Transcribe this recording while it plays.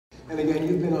And again,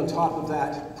 you've been on top of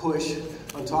that push,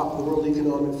 on top of the World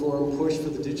Economic Forum push for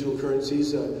the digital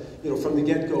currencies, from the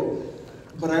get-go.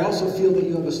 But I also feel that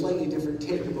you have a slightly different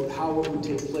take about how it would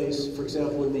take place, for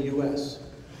example, in the US.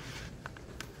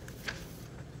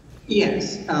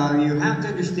 Yes, you have to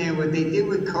understand what they did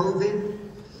with COVID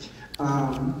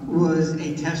was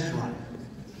a test run.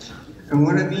 And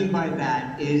what I mean by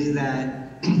that is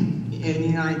that in the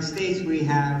United States we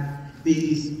have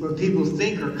these, what people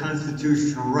think are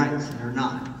constitutional rights, and they're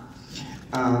not.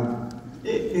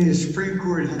 In the Supreme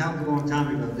Court held a long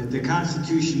time ago that the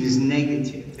Constitution is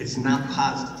negative, it's not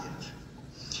positive.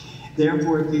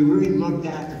 Therefore, if you really looked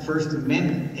at the First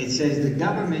Amendment, it says the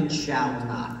government shall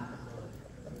not.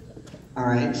 All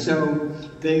right, so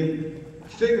they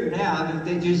figured out if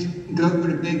they just go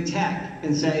to big tech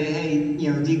and say, hey,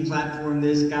 deplatform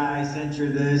this guy,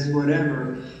 censor this,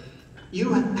 whatever,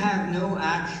 you have no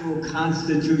actual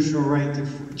constitutional right to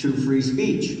free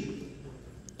speech.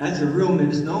 That's a real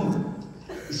misnomer.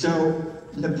 So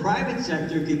the private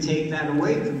sector could take that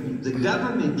away from you. The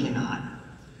government cannot,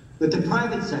 but the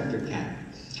private sector can.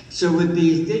 So with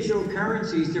these digital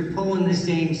currencies, they're pulling the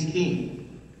same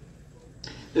scheme.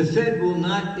 The Fed will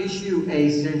not issue a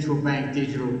central bank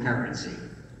digital currency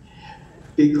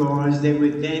because they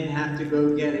would then have to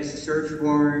go get a search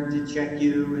warrant to check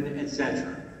you, and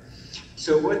etc.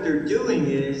 So what they're doing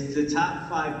is the top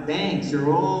 5 banks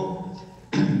are all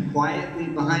quietly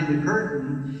behind the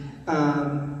curtain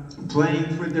playing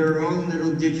for their own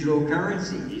little digital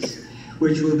currencies,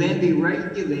 which will then be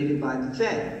regulated by the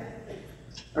Fed.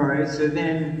 All right, so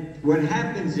then what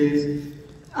happens is,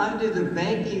 under the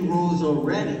banking rules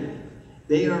already,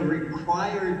 they are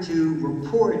required to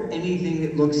report anything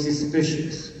that looks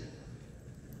suspicious.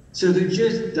 So they're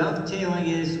just dovetailing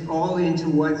it all into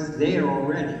what's there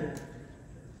already.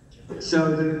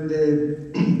 So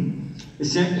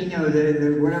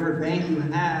whatever bank you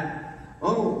have,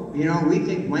 we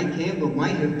think Mike Campbell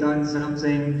might have done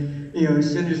something,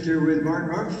 sinister with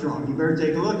Martin Armstrong. You better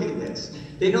take a look at this.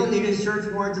 They don't need a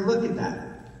search warrant to look at that.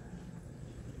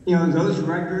 Those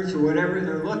records or whatever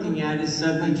they're looking at is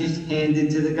suddenly just handed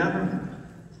to the government.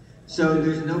 So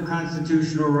there's no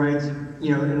constitutional rights,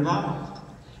 involved.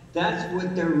 That's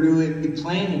what they're really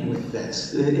planning with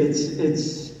this.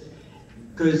 It's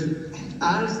because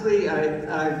honestly,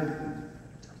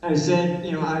 I said,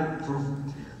 for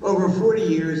over 40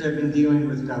 years I've been dealing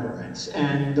with governments,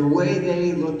 and the way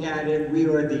they look at it, we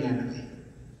are the enemy.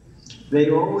 They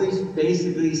always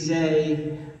basically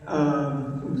say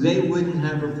they wouldn't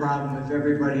have a problem if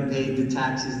everybody paid the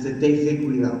taxes that they think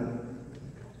we owe.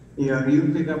 You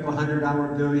pick up a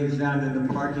 $100 bill you found in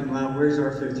the parking lot, where's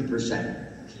our 50%?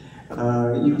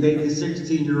 You paid the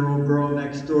 16-year-old girl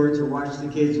next door to watch the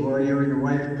kids while you and your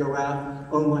wife go out.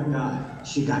 Oh my God,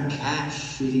 she got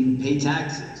cash, she didn't pay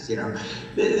taxes,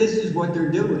 This is what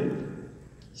they're doing.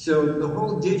 So the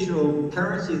whole digital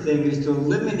currency thing is to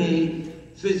eliminate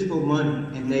physical money,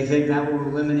 and they think that will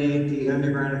eliminate the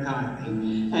underground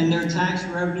economy. And their tax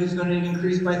revenue is going to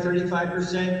increase by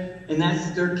 35%, and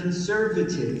that's their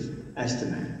conservative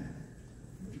estimate.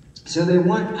 So they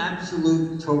want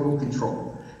absolute total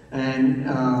control. And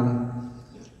I'm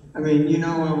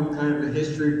kind of a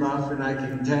history buff, and I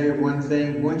can tell you one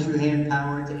thing: once you hand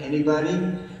power to anybody,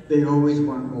 they always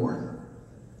want more.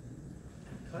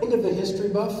 Kind of a history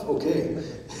buff? Okay.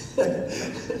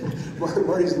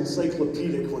 Marty's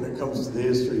encyclopedic when it comes to the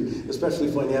history,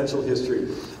 especially financial history.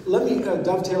 Let me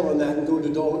dovetail on that and go to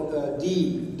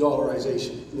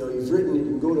de-dollarization. You've written, you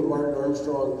can go to Martin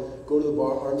Armstrong, go to the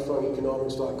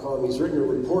ArmstrongEconomics.com. He's written a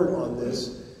report on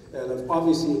this, and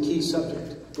obviously a key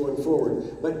subject going forward.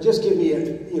 But just give me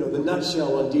the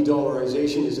nutshell on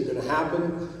de-dollarization. Is it going to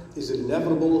happen? Is it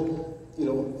inevitable?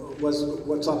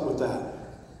 What's up with that?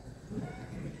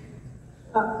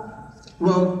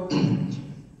 Well,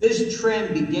 this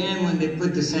trend began when they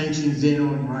put the sanctions in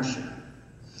on Russia.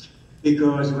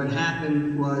 Because what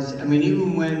happened was,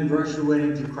 even when Russia went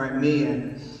into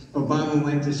Crimea, Obama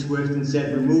went to SWIFT and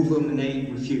said, remove them, and they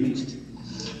refused.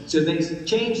 So they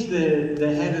changed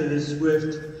the head of the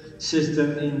SWIFT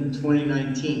system in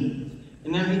 2019.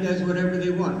 And now he does whatever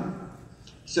they want.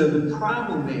 So the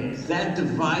problem is that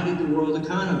divided the world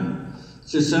economy.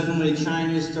 So suddenly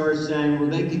China starts saying, well,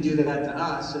 they could do that to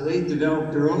us. So they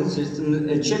developed their own system,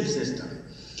 a chip system.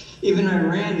 Even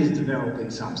Iran is developing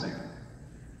something.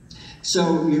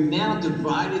 So you've now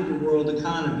divided the world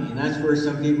economy. And that's where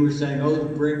some people are saying, oh, the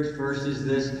BRICS versus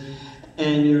this.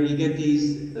 And you get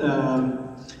these,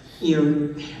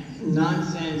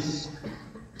 nonsense,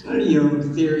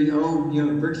 theory,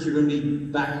 BRICS are going to be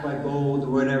backed by gold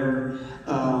or whatever.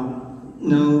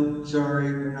 No,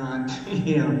 sorry, we're not,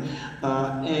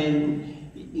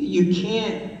 And you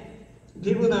can't,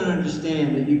 people don't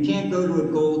understand that you can't go to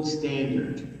a gold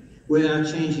standard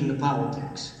without changing the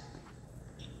politics.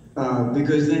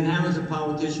 Because then how is a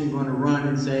politician going to run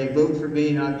and say, vote for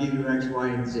me and I'll give you X, Y,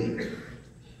 and Z?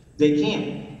 They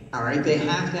can't, all right? They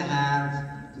have to have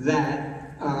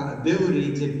that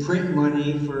ability to print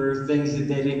money for things that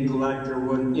they didn't collect or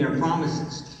wouldn't,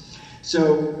 promises.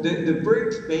 So the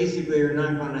BRICS basically are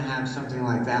not going to have something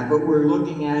like that, but we're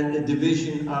looking at a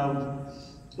division of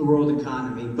the world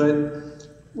economy. But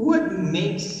what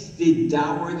makes the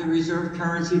dollar the reserve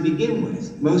currency to begin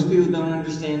with? Most people don't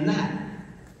understand that.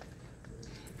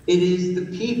 It is the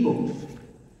people,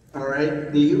 all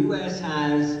right? The U.S.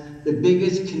 has the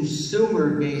biggest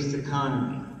consumer-based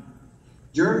economy.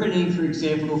 Germany, for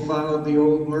example, followed the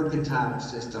old mercantile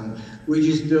system. We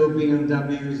just build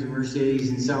BMWs and Mercedes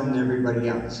and sell them to everybody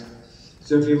else.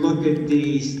 So if you look at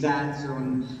the stats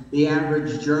on the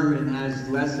average German has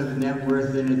less of a net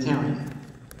worth than Italian.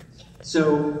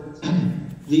 So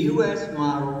the U.S.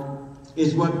 model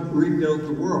is what rebuilt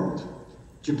the world.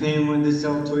 Japan wanted to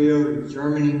sell Toyota.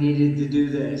 Germany needed to do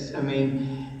this. I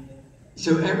mean,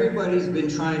 so everybody's been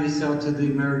trying to sell to the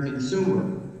American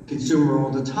consumer all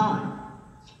the time.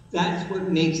 That's what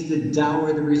makes the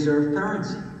dollar the reserve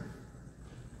currency.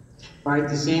 Right?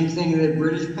 The same thing that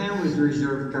British pound was the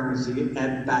reserve currency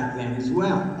back then as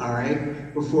well, all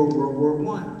right, before World War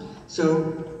I.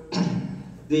 So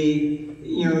the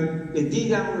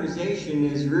de-dollarization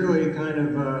is really kind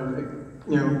of,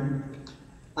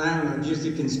 I don't know, just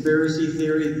a conspiracy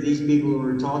theory that these people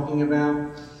were talking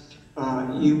about.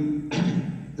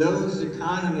 Those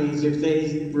economies, if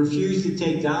they refuse to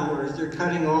take dollars, they're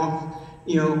cutting off,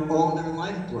 all their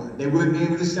lifeblood. They wouldn't be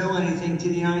able to sell anything to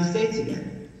the United States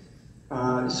again.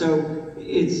 So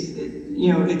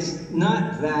it's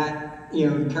not that,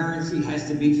 currency has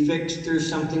to be fixed or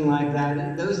something like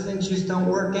that. Those things just don't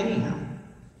work anyhow.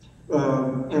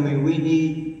 I mean, we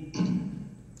need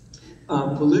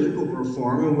political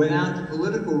reform, and without the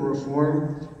political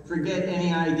reform, forget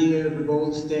any idea of a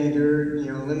gold standard,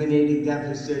 eliminating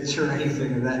deficits or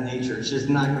anything of that nature. It's just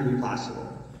not going to be possible.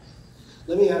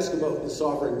 Let me ask about the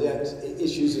sovereign debt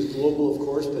issues. Is global, of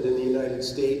course, but in the United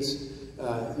States,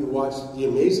 you watch the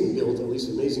amazing build, at least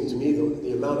amazing to me,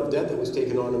 the amount of debt that was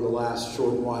taken on in the last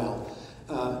short while.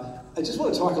 I just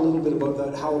want to talk a little bit about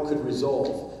that, how it could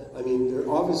resolve. I mean, they're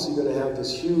obviously going to have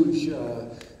this huge,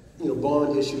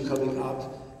 bond issue coming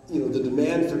up. The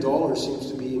demand for dollars seems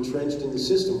to be entrenched in the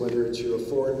system, whether it's you're a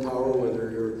foreign power,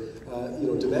 whether you're,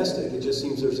 domestic. It just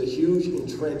seems there's a huge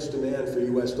entrenched demand for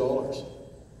U.S. dollars.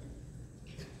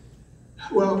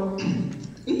 Well,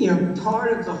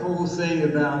 part of the whole thing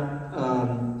about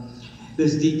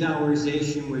this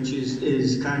de-dollarization, which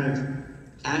is kind of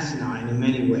asinine in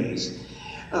many ways,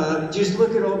 just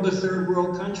look at all the third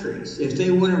world countries. If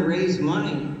they want to raise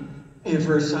money and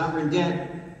for a sovereign debt,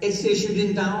 it's issued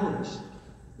in dollars.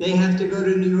 They have to go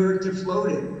to New York to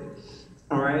float it.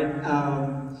 All right.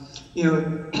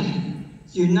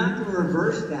 You're not going to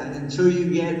reverse that until you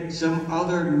get some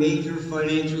other major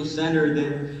financial center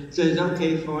that says,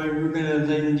 okay, fine, we're going to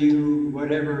lend you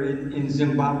whatever in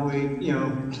Zimbabwe,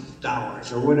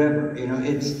 dollars or whatever.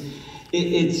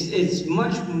 It's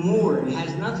much more. It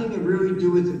has nothing to really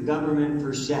do with the government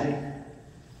per se.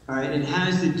 All right. It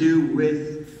has to do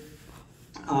with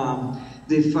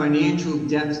the financial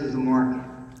depth of the market.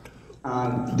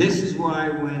 This is why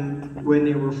when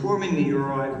they were forming the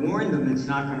euro, I warned them it's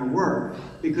not going to work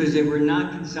because they were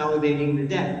not consolidating the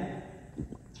debt.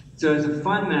 So as a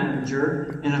fund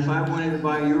manager, and if I wanted to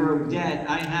buy euro debt,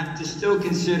 I have to still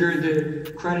consider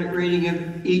the credit rating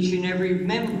of each and every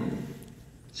member,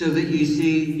 so that you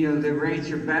see, the rates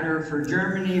are better for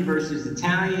Germany versus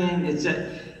Italian. It's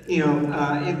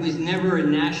it was never a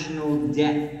national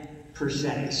debt per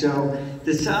se. So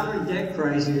the sovereign debt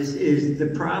crisis is the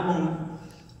problem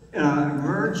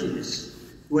emerges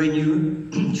when you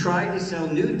try to sell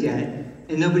new debt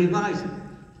and nobody buys it.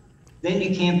 Then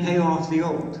you can't pay off the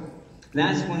old.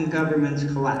 That's when governments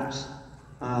collapse.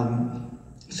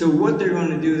 So what they're going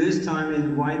to do this time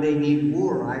and why they need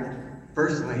war, I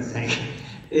personally think,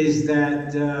 is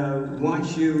that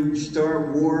once you start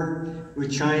war with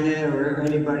China or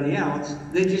anybody else,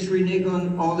 they just renege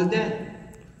on all the debt.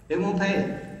 They won't pay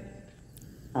it.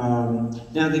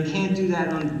 Now, they can't do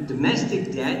that on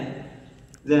domestic debt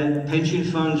that pension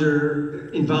funds are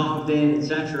involved in,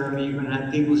 etc. I mean, you're going to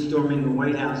have people storming the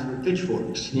White House with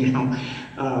pitchforks,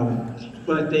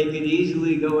 But they could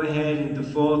easily go ahead and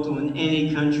default on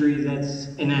any country that's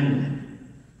an enemy.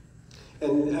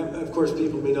 And of course,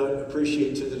 people may not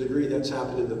appreciate to the degree that's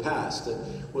happened in the past. That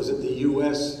wasn't the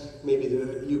U.S. maybe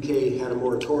the UK had a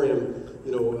moratorium,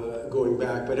 going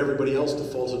back, but everybody else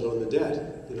defaulted on the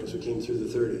debt, as we came through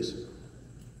the 30s.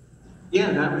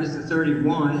 Yeah, that was the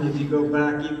 31. If you go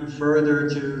back even further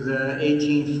to the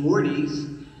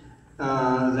 1840s,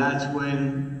 that's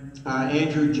when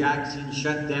Andrew Jackson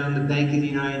shut down the Bank of the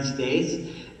United States,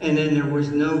 and then there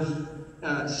was no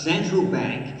central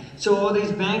bank, so all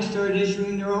these banks started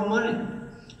issuing their own money.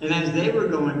 And as they were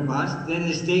going bust, then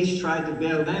the states tried to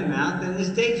bail them out, then the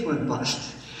states went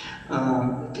bust.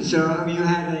 So you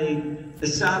had a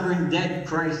sovereign debt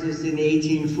crisis in the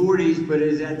 1840s, but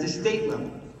it's at the state level.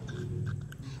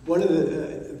 One of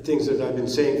the things that I've been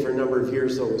saying for a number of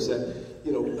years, though, is that,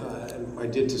 I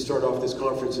did to start off this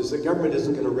conference, is that government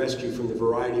isn't going to rescue from the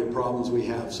variety of problems we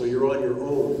have, so you're on your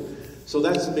own. So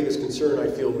that's the biggest concern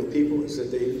I feel with people, is that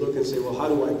they look and say, well, how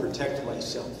do I protect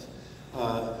myself?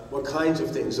 What kinds of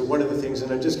things? And one of the things,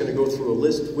 and I'm just going to go through a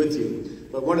list with you,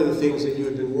 but one of the things that you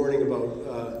had been warning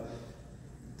about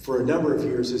for a number of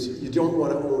years is you don't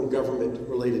want to own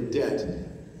government-related debt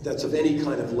that's of any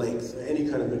kind of length, any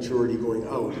kind of maturity going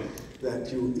out, that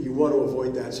you want to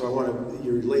avoid that. So I want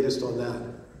your latest on that.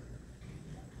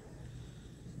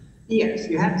 Yes,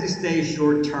 you have to stay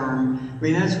short term. I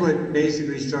mean, that's what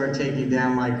basically started taking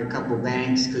down like a couple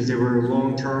banks, because they were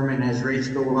long term, and as rates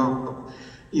go up,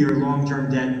 your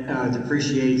long-term debt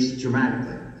depreciates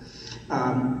dramatically.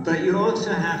 But you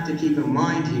also have to keep in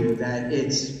mind here that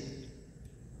it's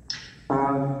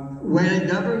when a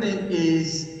government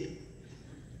is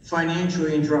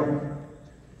financially in trouble,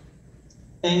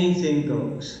 anything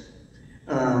goes.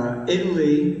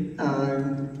 Italy,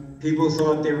 people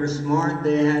thought they were smart.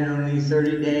 They had only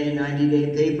 30-day,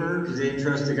 90-day paper because they didn't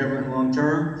trust the government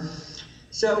long-term.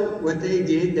 So what they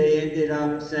did, they ended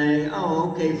up saying,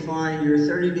 oh, okay, fine, your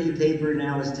 30-day paper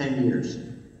now is 10 years.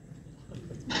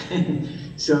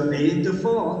 So they didn't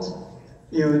default,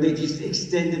 they just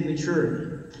extended maturity.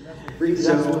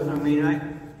 So, I mean, I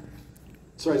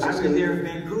was there in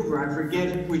Vancouver. I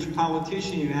forget which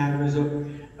politician you had. There was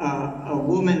a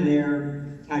woman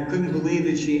there. I couldn't believe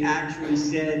that she actually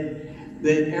said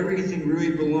that everything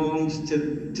really belongs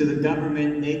to the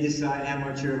government, and they decide how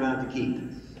much you're allowed to keep.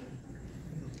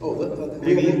 Oh,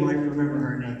 maybe you might remember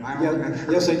her name. I don't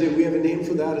remember. Yes, I do. We have a name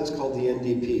for that. It's called the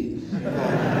NDP.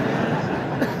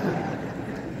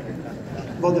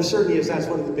 Well, there certainly is. That's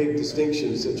one of the big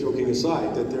distinctions, joking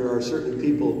aside, that there are certainly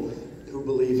people who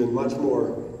believe in much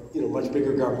more, much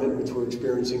bigger government, which we're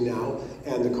experiencing now,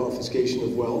 and the confiscation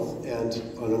of wealth. And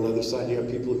on another side, you have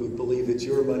people who believe it's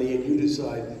your money and you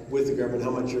decide with the government how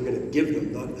much you're going to give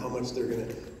them, not how much they're going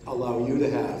to allow you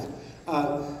to have.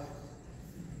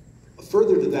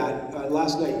 Further to that,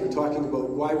 last night you were talking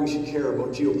about why we should care about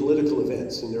geopolitical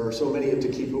events, and there are so many to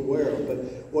keep aware of, but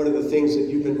one of the things that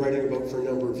you've been writing about for a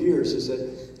number of years is that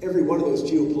every one of those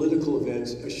geopolitical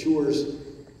events assures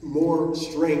more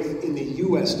strength in the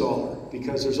US dollar,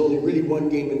 because there's only really one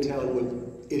game in town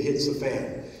when it hits the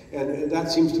fan. And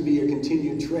that seems to be a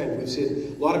continued trend. We've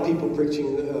seen a lot of people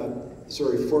forecasting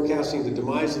the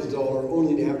demise of the dollar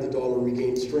only to have the dollar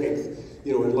regain strength,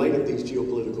 in light of these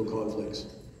geopolitical conflicts.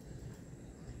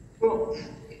 Well,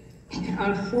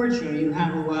 unfortunately, you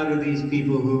have a lot of these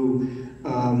people who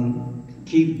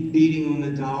keep beating on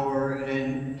the dollar,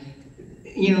 and,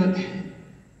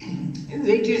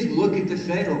 they just look at the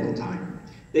Fed all the time.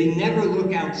 They never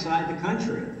look outside the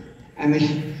country. I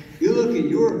mean, you look at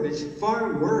Europe, it's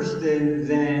far worse than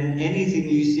anything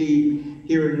you see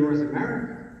here in North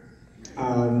America.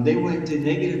 They went to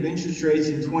negative interest rates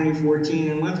in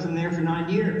 2014 and left them there for 9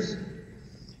 years.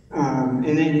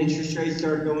 And then interest rates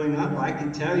start going up. I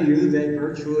can tell you that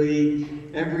virtually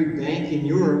every bank in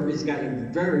Europe has got a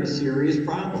very serious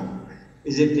problem.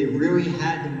 Is if they really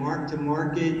had to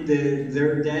mark-to-market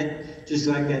their debt, just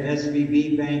like that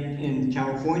SVB bank in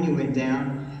California went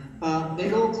down,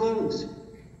 they'd all close.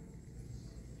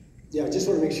 Yeah, I just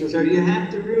want to make sure. So you have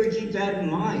to really keep that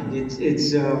in mind.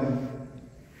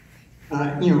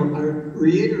 I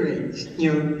reiterate,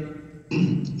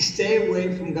 stay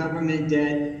away from government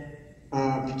debt,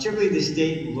 particularly the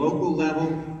state and local level,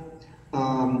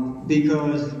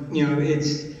 because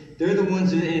they're the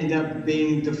ones that end up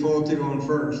being defaulted on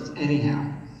first, anyhow.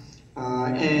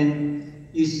 And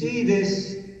you see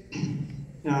this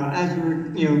as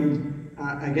we're,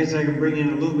 I guess I can bring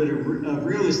in a little bit of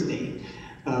real estate.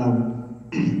 I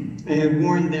have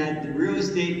warned that the real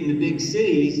estate in the big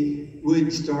cities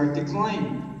would start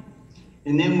declining.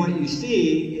 And then what you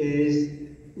see is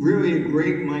really a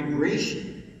great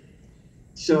migration.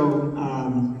 So,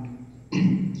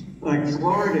 like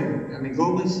Florida, I mean,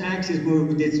 Goldman Sachs has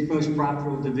moved its most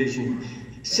profitable division.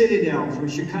 Citadel from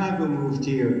Chicago moved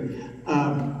here.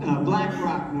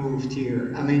 BlackRock moved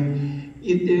here. I mean,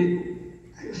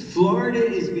 Florida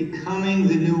is becoming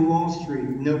the new Wall Street.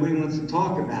 Nobody wants to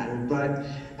talk about it, but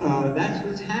that's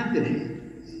what's happening.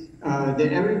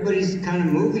 That everybody's kind of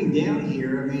moving down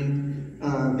here. I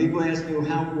mean, people ask me,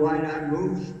 well, why did I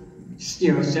move,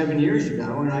 7 years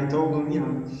ago? And I told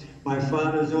them, my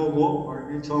father's old law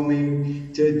partner told me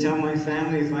to tell my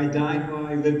family if I died while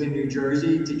I lived in New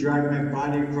Jersey to drive my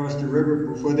body across the river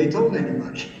before they told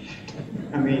anybody.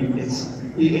 I mean,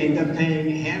 you end up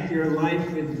paying half your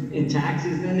life in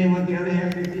taxes, then they want the other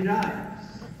half if you die.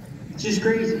 It's just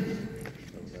crazy.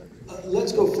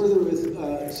 Let's go further with,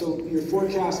 so your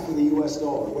forecast for the US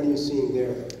dollar, what are you seeing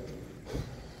there?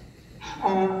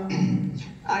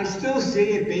 I still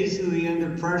see it basically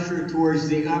under pressure towards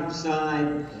the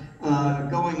upside,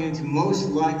 going into most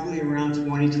likely around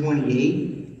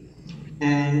 2028.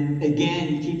 And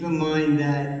again, keep in mind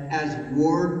that as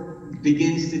war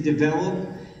begins to develop,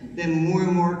 then more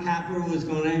and more capital is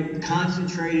going to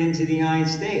concentrate into the United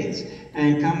States.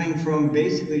 And coming from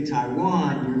basically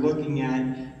Taiwan, you're looking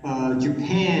at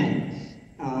Japan,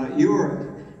 Europe,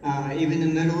 even the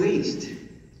Middle East.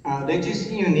 They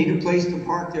just need a place to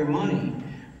park their money.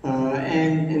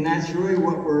 And that's really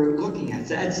what we're looking at.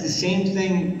 So that's the same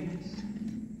thing,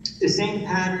 the same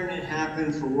pattern that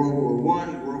happened for World War I,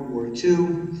 World War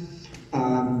II,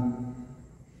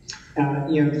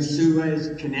 the Suez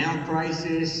Canal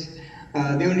crisis.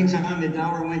 The only time the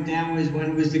dollar went down was when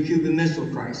it was the Cuban Missile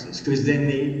Crisis, because then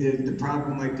the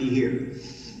problem might be here.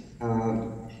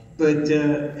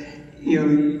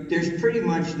 There's pretty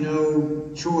much no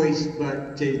choice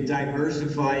but to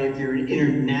diversify if you're an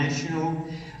international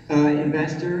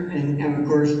investor, and of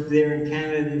course there in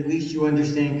Canada, at least you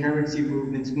understand currency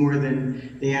movements more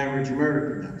than the average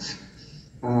American does.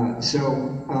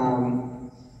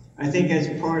 I think that's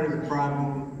part of the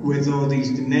problem with all these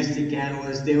domestic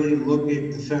analysts. They only look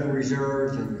at the Federal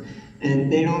Reserve,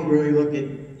 and they don't really look at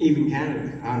even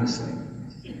Canada, honestly.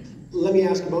 Let me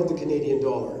ask about the Canadian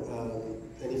dollar.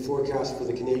 Any forecast for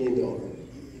the Canadian dollar?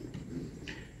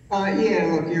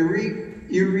 Look,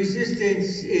 your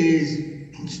resistance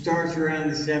starts around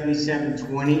the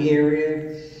 77.20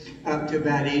 area, up to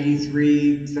about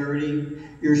 83.30.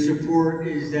 Your support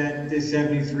is at the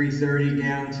 73.30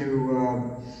 down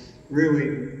to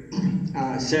really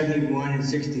 71 and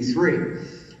 63.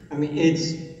 I mean,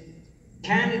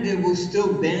 Canada will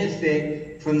still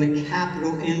benefit from the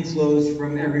capital inflows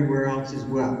from everywhere else as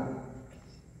well.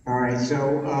 All right,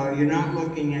 so you're not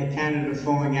looking at Canada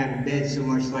falling out of bed so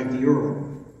much like the euro.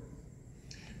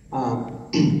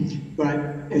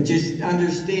 But just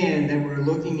understand that we're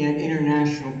looking at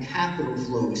international capital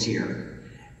flows here.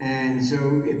 And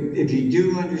so if you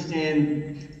do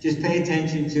understand, just pay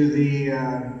attention to the,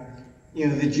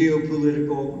 the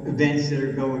geopolitical events that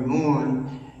are going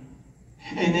on,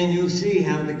 and then you'll see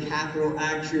how the capital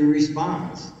actually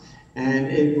responds. And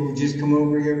it will just come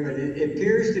over here, but it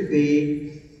appears to be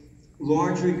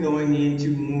largely going into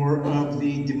more of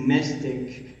the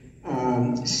domestic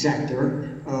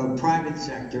sector, private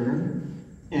sector.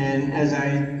 And as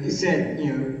I said,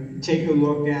 take a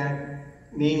look at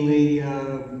mainly,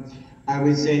 I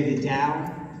would say the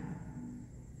Dow.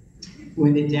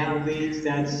 When the Dow leads,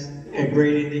 that's a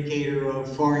great indicator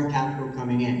of foreign capital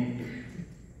coming in.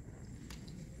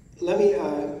 Let me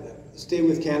stay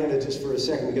with Canada just for a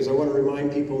second, because I want to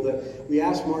remind people that we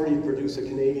asked Marty to produce a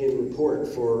Canadian report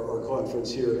for our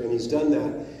conference here, and he's done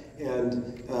that.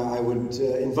 And I would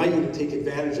invite you to take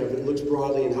advantage of it. It looks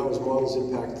broadly in how his models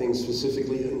impact things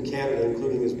specifically in Canada,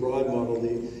 including his broad model,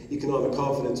 the economic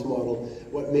confidence model,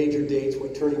 what major dates,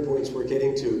 what turning points we're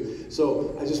getting to.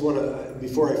 So I just want to,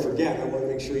 before I forget, I want to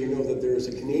make sure you know that there is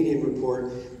a Canadian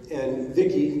report, and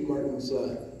Vicky, Martin's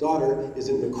daughter, is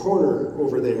in the corner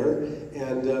over there,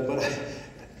 and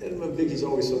Vicky's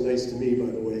always so nice to me,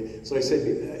 by the way. So I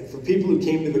said, for people who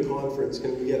came to the conference,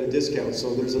 can we get a discount?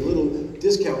 So there's a little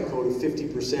discount code of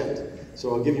 50%.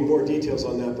 So I'll give you more details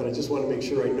on that, but I just want to make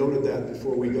sure I noted that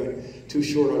before we got too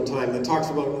short on time. That talks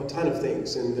about a ton of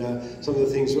things, and some of the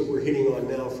things that we're hitting on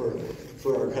now for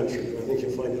our country. I think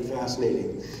you'll find it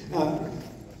fascinating.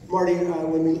 Marty,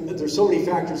 there's so many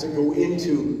factors that go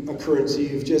into a currency.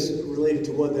 You've just related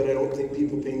to one that I don't think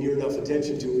people pay near enough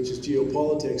attention to, which is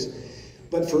geopolitics.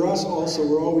 But for us also,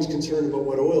 we're always concerned about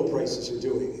what oil prices are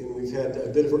doing. And we've had a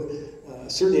bit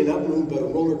of certainly an up move, but a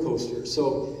roller coaster.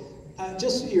 So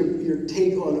just your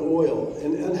take on oil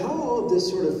and how all of this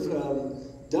sort of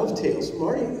dovetails.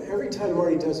 Marty, every time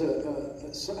Marty does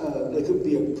like it would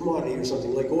be a commodity or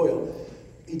something like oil,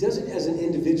 he does it as an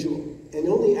individual. And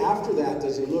only after that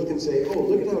does he look and say, oh,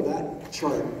 look at how that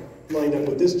chart lined up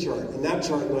with this chart, and that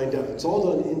chart lined up. It's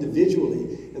all done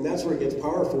individually, and that's where it gets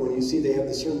powerful when you see they have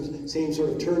the same sort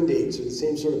of turn dates or the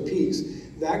same sort of peaks,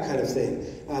 that kind of thing.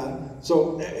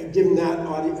 Given that,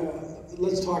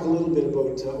 let's talk a little bit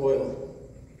about oil.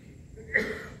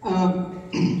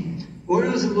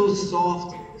 Oil is a little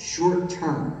soft, short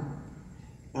term.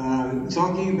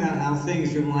 Talking about how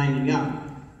things are lining up.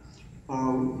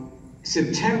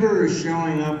 September is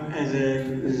showing up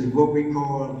as what we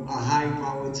call a high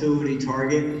volatility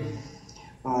target.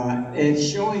 It's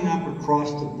showing up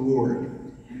across the board.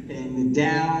 In the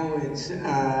Dow, it's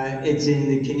in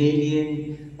the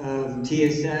Canadian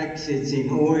TSX, it's in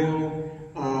oil,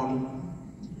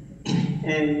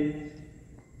 and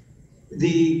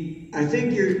I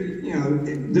think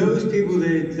those people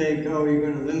that think, oh, you're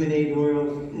going to eliminate oil,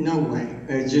 no way.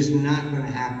 It's just not going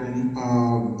to happen.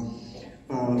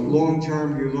 Long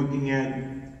term, you're looking at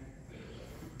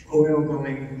oil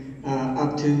going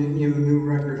up to new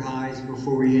record highs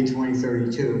before we hit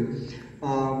 2032.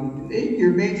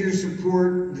 Your major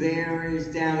support there is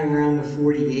down around the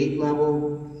 48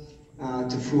 level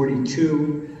to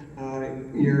 42.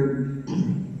 Your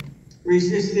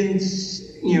resistance,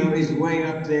 is way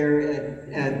up there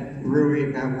at really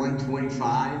about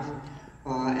 125,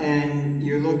 and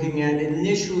you're looking at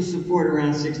initial support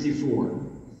around 64.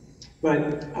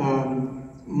 But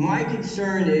my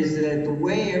concern is that the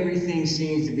way everything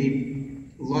seems to be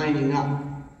lining up,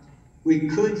 we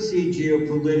could see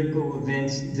geopolitical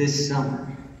events this summer.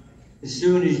 As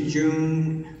soon as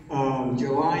June,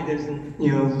 July doesn't,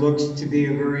 looks to be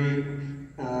a very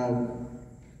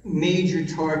major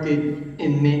target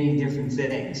in many different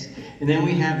things. And then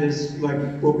we have this, like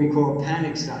what we call a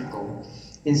panic cycle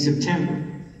in September.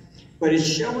 But it's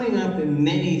showing up in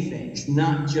many things,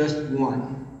 not just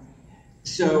one.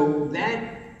 So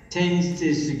that tends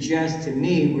to suggest to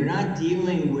me we're not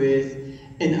dealing with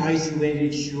an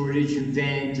isolated shortage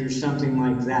event or something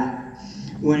like that.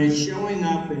 When it's showing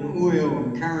up in oil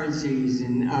and currencies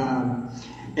and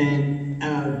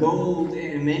gold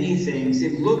and many things,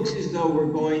 it looks as though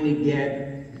we're going to get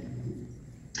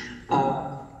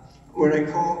what I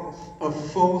call a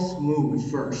false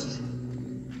move first.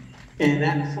 And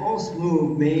that false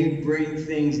move may bring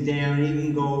things down,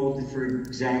 even gold, for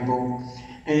example.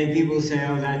 And then people say,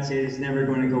 oh, that's it, it's never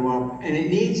going to go up. And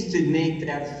it needs to make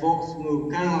that false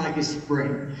move kind of like a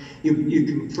spring. You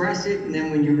compress it, and then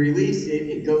when you release it,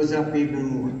 it goes up even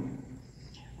more.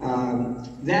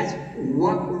 That's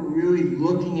what we're really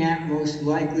looking at most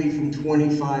likely from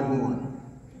 25 on.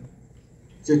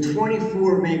 So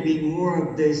 24 may be more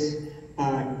of this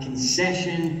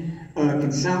concession,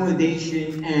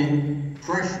 consolidation, and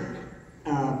pressure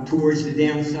towards the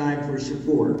downside for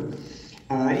support.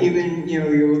 Even,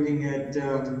 you're looking at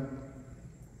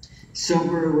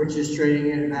silver, which is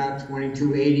trading at about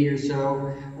 22.80 or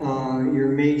so. Your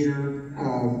major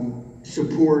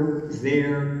support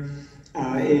there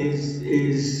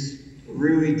is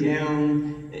really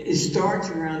down. It starts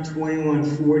around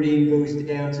 21.40, goes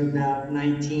down to about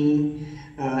 19.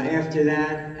 After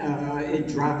that, it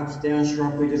drops down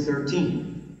sharply to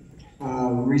 13.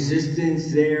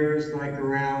 Resistance there is like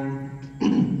around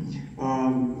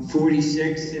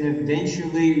 46, and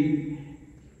eventually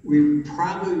we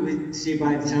probably would see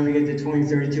by the time we get to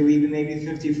 2032, even maybe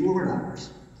 $54.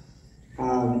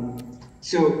 And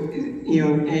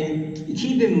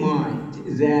keep in mind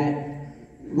that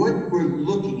what we're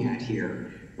looking at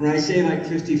here, when I say like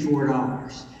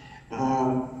 $54,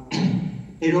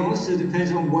 it also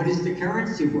depends on what is the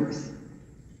currency worth.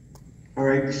 All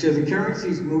right, so the currency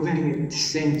is moving at the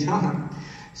same time.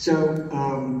 So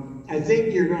I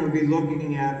think you're going to be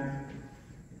looking at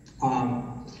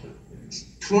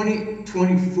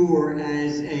 2024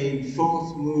 as a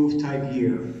false move type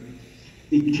year.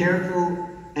 Be careful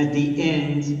at the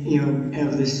end,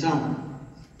 of the summer,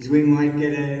 because we might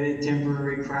get a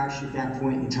temporary crash at that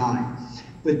point in time.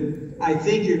 But I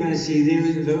think you're going to see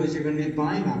those are going to be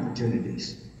buying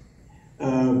opportunities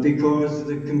because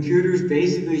the computer's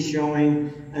basically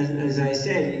showing, as I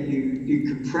said,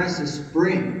 you compress a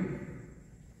spring,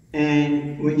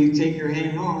 and when you take your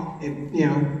hand off,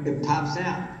 it pops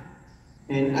out.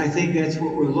 And I think that's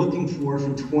what we're looking for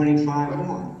from 25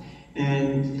 on.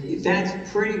 And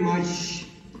that's pretty much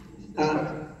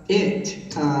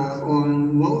it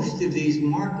on most of these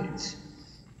markets.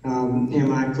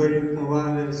 I put a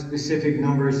lot of specific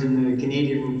numbers in the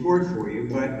Canadian report for you,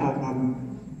 but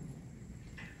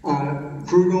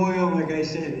crude oil, like I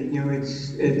said,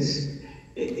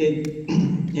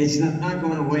 it's not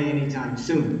going away anytime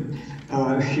soon.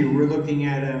 We're looking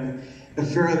at a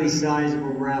fairly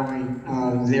sizable rally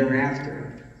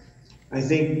thereafter. I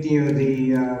think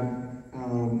the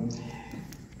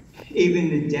Even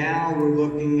the Dow, we're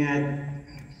looking at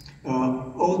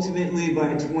ultimately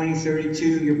by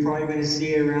 2032, you're probably going to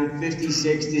see around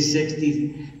 56 to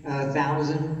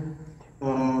 60,000.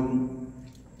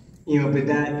 You know, but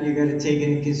that you got to take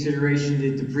into consideration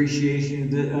the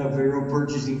depreciation of your own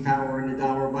purchasing power in the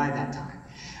dollar by that time.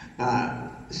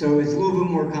 So it's a little bit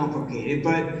more complicated,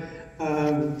 but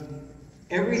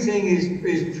everything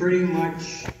is pretty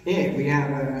much it. We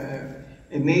have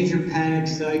a major panic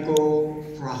cycle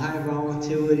for high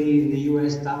volatility in the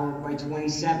US dollar by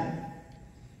 27.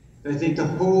 I think the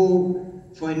whole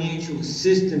financial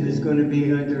system is going to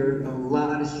be under a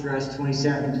lot of stress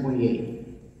 27, 28.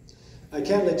 I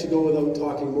can't let you go without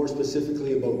talking more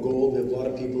specifically about gold. We have a lot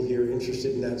of people here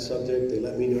interested in that subject. They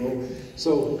let me know.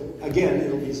 So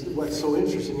again, what's so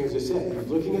interesting, as I said, he's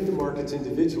looking at the markets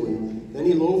individually, then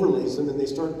he overlays them and they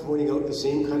start pointing out the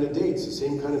same kind of dates, the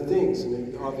same kind of things,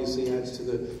 and it obviously adds to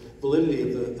the validity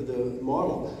of the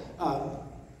model.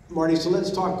 Marty, so let's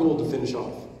talk gold to finish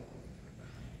off.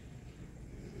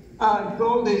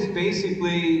 Gold is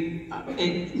basically,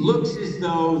 it looks as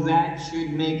though that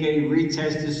should make a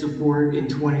retest of support in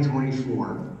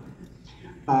 2024.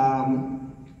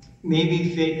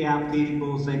 Maybe fake out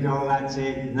people think, oh, that's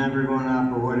it, never going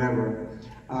up or whatever.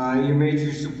 Your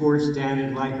major support's down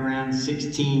at like around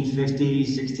 1650,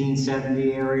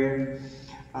 1670 area.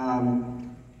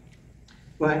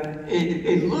 But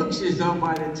it looks as though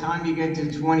by the time you get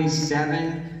to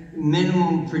 27,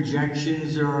 minimum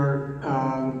projections are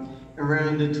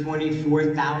around the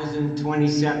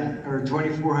 24,027 or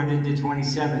 2,400 to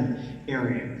 27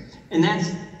 area, and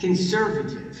that's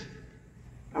conservative.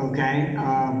 Okay,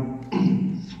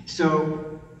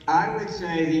 so I would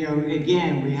say, you know,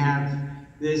 again, we have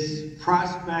this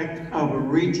prospect of a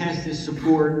retest of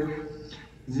support,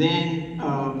 then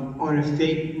on a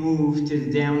fake move to the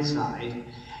downside,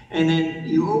 and then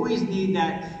you always need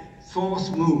that false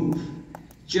move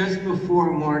just before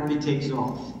a market takes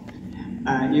off.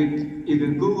 You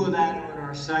can Google that on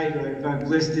our site. I've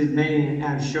listed many and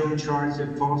have shown charts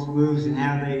of false moves and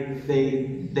how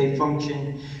they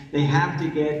function. They have to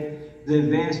get, the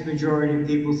vast majority of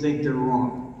people think they're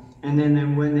wrong. And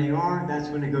then when they are, that's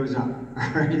when it goes up.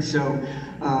 All right, so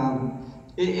I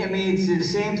mean, it's the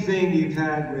same thing you've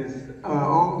had with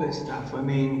all this stuff. I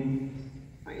mean,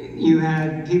 you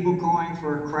had people calling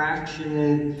for a crash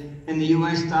in the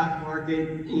U.S. stock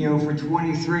market, you know, for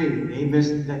 23. They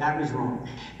missed that. That was wrong.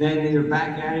 Then they're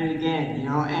back at it again, you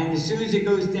know. And as soon as it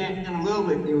goes down a little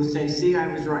bit, they will say, "See, I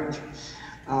was right."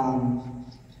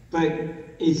 But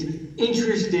it's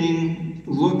interesting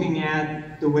looking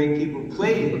at the way people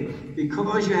played it,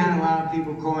 because you had a lot of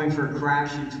people calling for a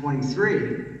crash in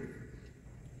 23.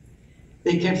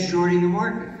 They kept shorting the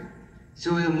market.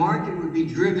 So the market would be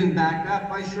driven back up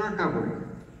by short covering.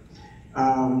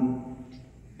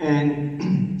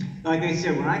 And like I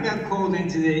said, when I got called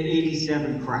into the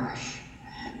 87 crash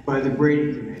by the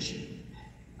Brady Commission,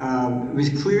 it was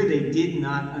clear they did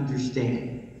not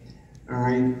understand. All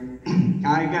right,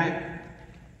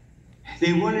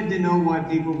 they wanted to know why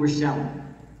people were selling.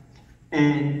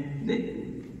 And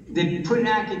they put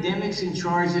academics in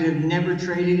charge that have never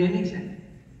traded anything.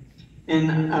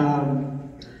 And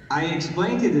I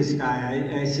explained to this guy,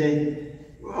 I said,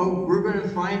 oh, we're going to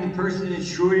find the person that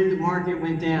shorted the market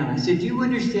went down. I said, do you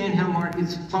understand how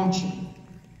markets function?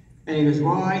 And he goes,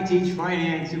 well, I teach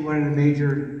finance at one of the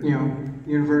major, you know,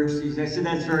 universities. I said,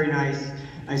 that's very nice.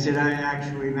 I said, I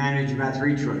actually manage about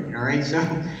 $3 trillion, all right? So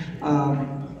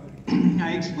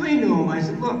I explained to him, I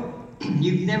said, look,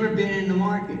 you've never been in the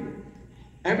market.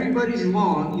 Everybody's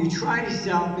long. You try to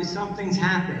sell because something's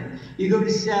happened. You go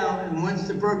to sell, and once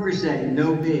the broker says,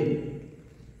 no bid.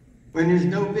 When there's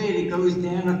no bid, it goes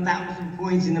down 1,000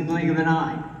 points in the blink of an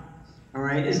eye. All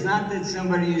right? It's not that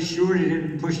somebody has shorted it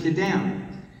and pushed it down.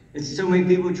 It's so many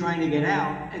people trying to get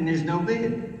out, and there's no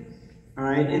bid. All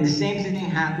right? And the same thing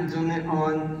happens on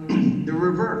the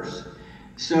reverse.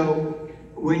 So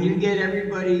when you get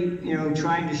everybody, you know,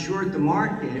 trying to short the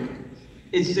market,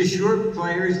 it's the short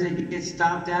players that get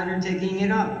stopped out or taking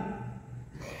it up.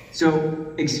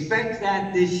 So expect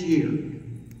that this year.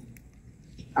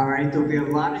 All right, there'll be a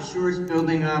lot of shorts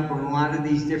building up on a lot of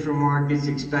these different markets,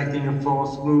 expecting a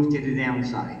false move to the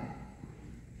downside.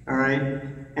 All right,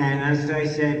 and as I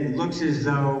said, it looks as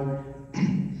though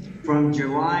from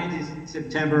July to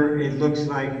September, it looks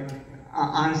like,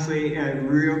 honestly, a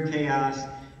real chaos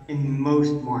in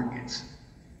most markets.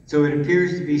 So it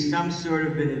appears to be some sort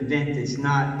of an event that's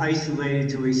not isolated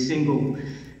to a single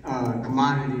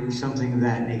commodity or something of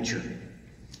that nature.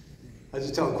 I'll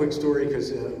just tell a quick story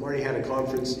because Marty had a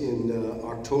conference in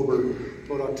October,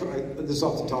 this is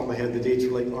off the top of my head, the dates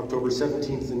were like October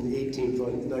 17th and 18th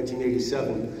on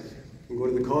 1987. And go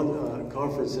to the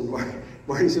conference and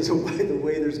Marty says, oh, by the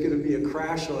way, there's going to be a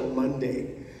crash on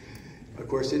Monday. Of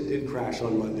course, it did crash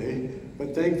on Monday,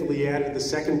 but thankfully he added the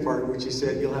second part, which he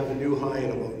said, you'll have a new high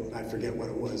in about, I forget what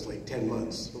it was, like 10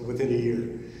 months, within a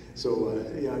year. So,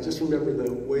 yeah, I just remember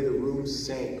the way the room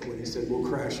sank when he said, we'll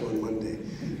crash on Monday.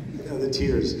 The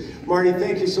tears. Marty,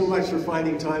 thank you so much for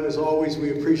finding time. As always,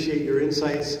 we appreciate your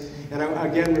insights. And I,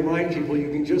 again, remind people, you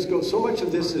can just go, so much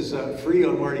of this is free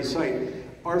on Marty's site,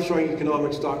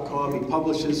 ArmstrongEconomics.com. He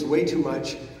publishes way too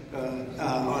much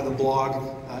on the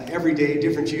blog every day,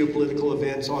 different geopolitical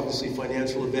events, obviously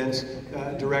financial events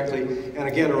directly. And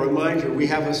again, a reminder, we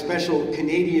have a special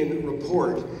Canadian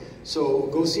report. So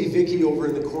go see Vicky over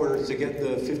in the corner to get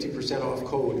the 50% off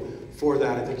code for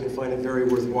that. I think you'll find it very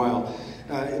worthwhile.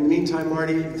 In the meantime,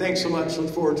 Marty, thanks so much. Look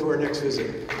forward to our next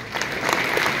visit.